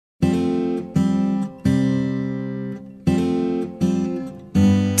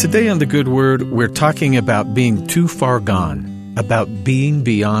Today on The Good Word, we're talking about being too far gone, about being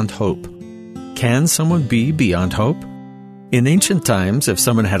beyond hope. Can someone be beyond hope? In ancient times, if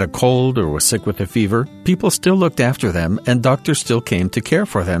someone had a cold or was sick with a fever, people still looked after them and doctors still came to care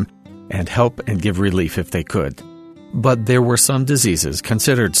for them and help and give relief if they could. But there were some diseases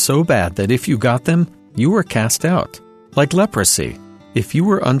considered so bad that if you got them, you were cast out. Like leprosy. If you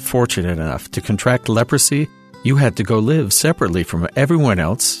were unfortunate enough to contract leprosy, you had to go live separately from everyone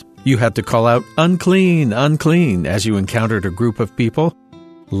else. You had to call out, "Unclean, unclean," as you encountered a group of people.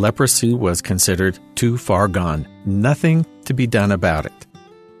 Leprosy was considered too far gone, nothing to be done about it.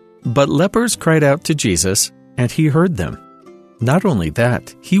 But lepers cried out to Jesus, and he heard them. Not only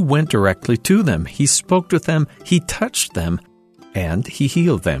that, he went directly to them, he spoke with them, he touched them, and he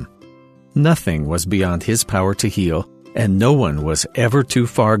healed them. Nothing was beyond his power to heal, and no one was ever too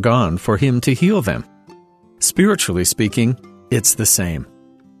far gone for him to heal them. Spiritually speaking, it's the same.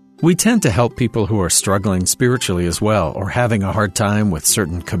 We tend to help people who are struggling spiritually as well, or having a hard time with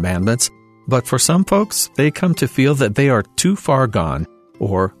certain commandments, but for some folks, they come to feel that they are too far gone,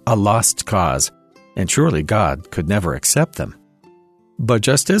 or a lost cause, and surely God could never accept them. But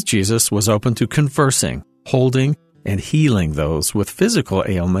just as Jesus was open to conversing, holding, and healing those with physical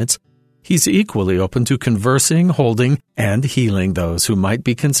ailments, he's equally open to conversing, holding, and healing those who might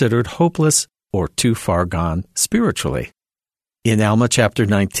be considered hopeless or too far gone spiritually. In Alma chapter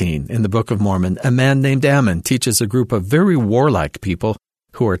 19, in the Book of Mormon, a man named Ammon teaches a group of very warlike people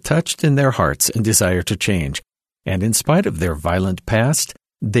who are touched in their hearts and desire to change, and in spite of their violent past,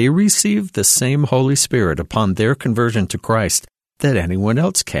 they receive the same Holy Spirit upon their conversion to Christ that anyone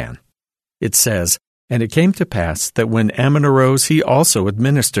else can. It says, "And it came to pass that when Ammon arose, he also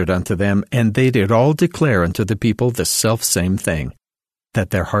administered unto them, and they did all declare unto the people the selfsame thing,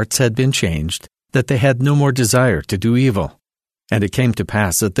 that their hearts had been changed, that they had no more desire to do evil. And it came to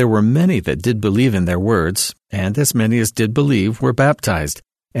pass that there were many that did believe in their words, and as many as did believe were baptized,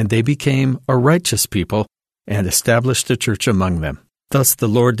 and they became a righteous people, and established a church among them. Thus the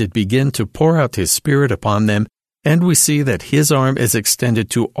Lord did begin to pour out his Spirit upon them, and we see that his arm is extended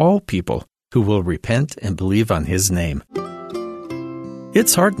to all people who will repent and believe on his name."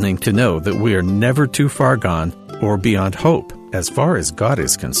 It's heartening to know that we are never too far gone or beyond hope as far as God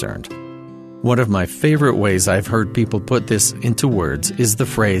is concerned. One of my favorite ways I've heard people put this into words is the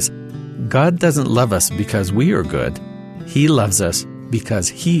phrase, "God doesn't love us because we are good. He loves us because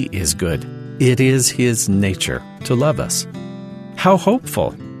he is good. It is his nature to love us." How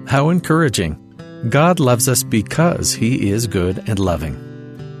hopeful, how encouraging. God loves us because he is good and loving.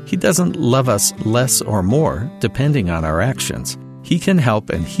 He doesn't love us less or more depending on our actions. He can help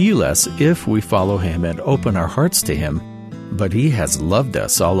and heal us if we follow him and open our hearts to him, but he has loved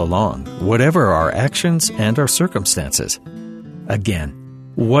us all along, whatever our actions and our circumstances. Again,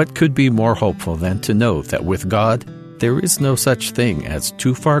 what could be more hopeful than to know that with God, there is no such thing as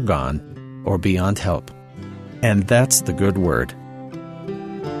too far gone or beyond help? And that's the good word.